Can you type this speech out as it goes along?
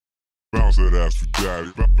bounce that ass for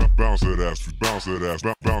daddy, bounce that ass for bounce that ass,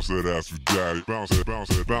 bounce that ass for daddy, bounce it, bounce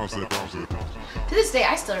it, bounce it, bounce it. To this day,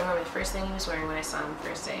 I still remember the first thing he was wearing when I saw him the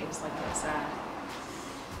first day. It was like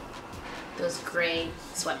those gray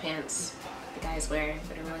sweatpants the guys wear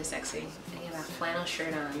that are really sexy. And he had a flannel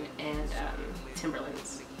shirt on and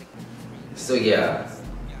Timberlands. So yeah,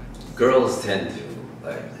 girls tend to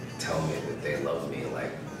like tell me that they love me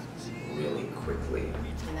like really quickly.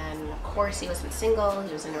 And then of course he wasn't single,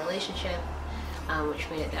 he was in a relationship, which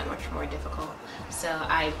made it that much more difficult. So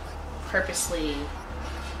I purposely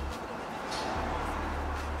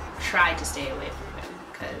tried to stay away from him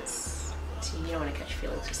because you don't want to catch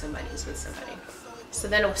feelings with somebody who's with somebody. So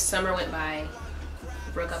then a summer went by,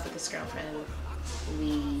 I broke up with this girlfriend,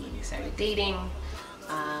 we started dating.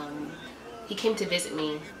 He came to visit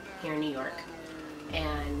me here in New York,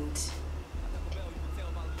 and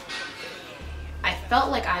I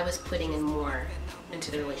felt like I was putting in more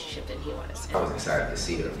into the relationship than he was. I was excited to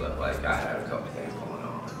see her, but like I had a couple things going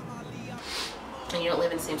on. And you don't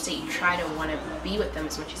live in the same state, you try to want to be with them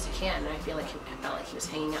as much as you can. And I felt like he was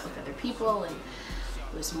hanging out with other people, and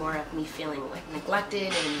it was more of me feeling like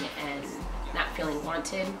neglected and not feeling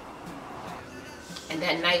wanted. And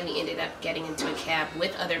that night we ended up getting into a cab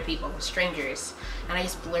with other people, strangers, and I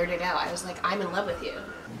just blurted out, I was like, I'm in love with you.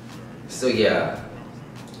 So yeah,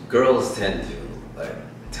 girls tend to like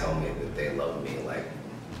tell me that they love me like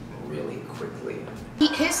really quickly.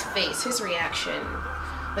 His face, his reaction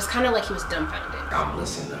was kind of like he was dumbfounded. I'm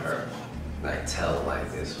listening to her like tell like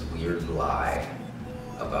this weird lie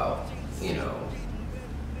about, you know,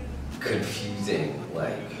 confusing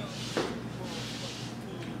like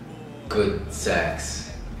good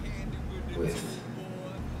sex with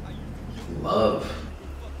love.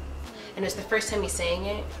 And it was the first time he's saying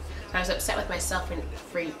it. I was upset with myself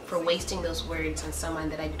for wasting those words on someone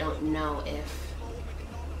that I don't know if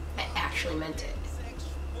I actually meant it.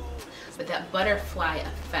 But that butterfly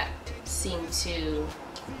effect seemed to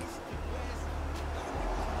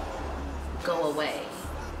go away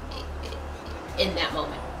in that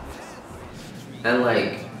moment. And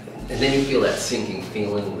like, and then you feel that sinking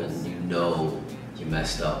feeling when you know you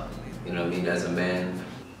messed up. You know what I mean, as a man.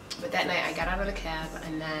 But that night I got out of the cab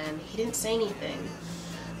and then he didn't say anything.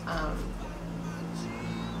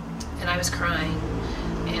 And I was crying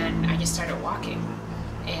and I just started walking.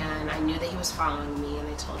 And I knew that he was following me, and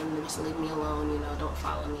I told him to just leave me alone, you know, don't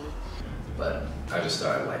follow me. But I just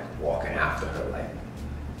started like walking after her like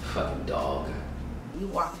a fucking dog. We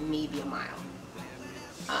walked maybe a mile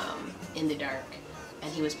in the dark,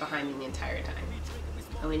 and he was behind me the entire time.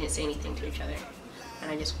 And we didn't say anything to each other.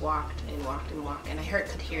 And I just walked and walked and walked, and I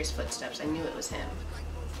could hear his footsteps. I knew it was him.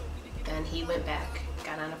 Then he went back,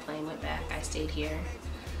 got on a plane, went back. I stayed here.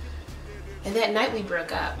 And that night we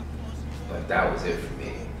broke up. But that was it for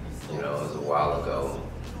me. You know, it was a while ago,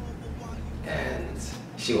 and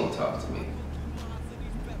she won't talk to me.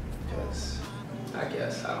 Because I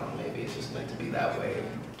guess, I don't know, maybe it's just meant to be that way.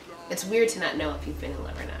 It's weird to not know if you've been in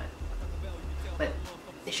love or not. But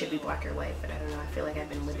it should be black or white, but I don't know. I feel like I've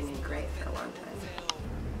been living in gray for a long time.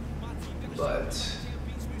 But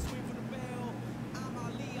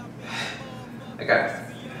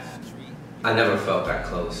I never felt that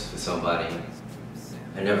close with somebody.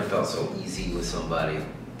 I never felt so easy with somebody.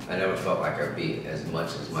 I never felt like I'd be as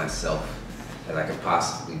much as myself as I could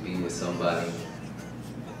possibly be with somebody.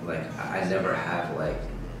 Like, I never have like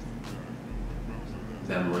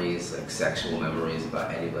memories, like sexual memories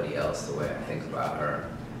about anybody else the way I think about her.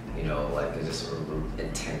 You know, like there's just sort of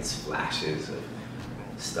intense flashes of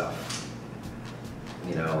stuff.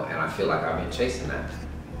 You know, and I feel like I've been chasing that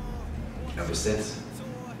ever since.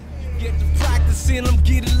 Get to practicing, I'm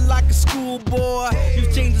getting like a schoolboy.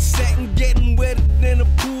 You change the setting, getting wetter than a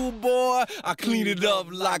pool boy. I clean it up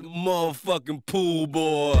like a motherfucking pool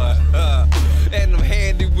boy. And I'm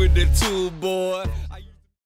handy with the tool boy.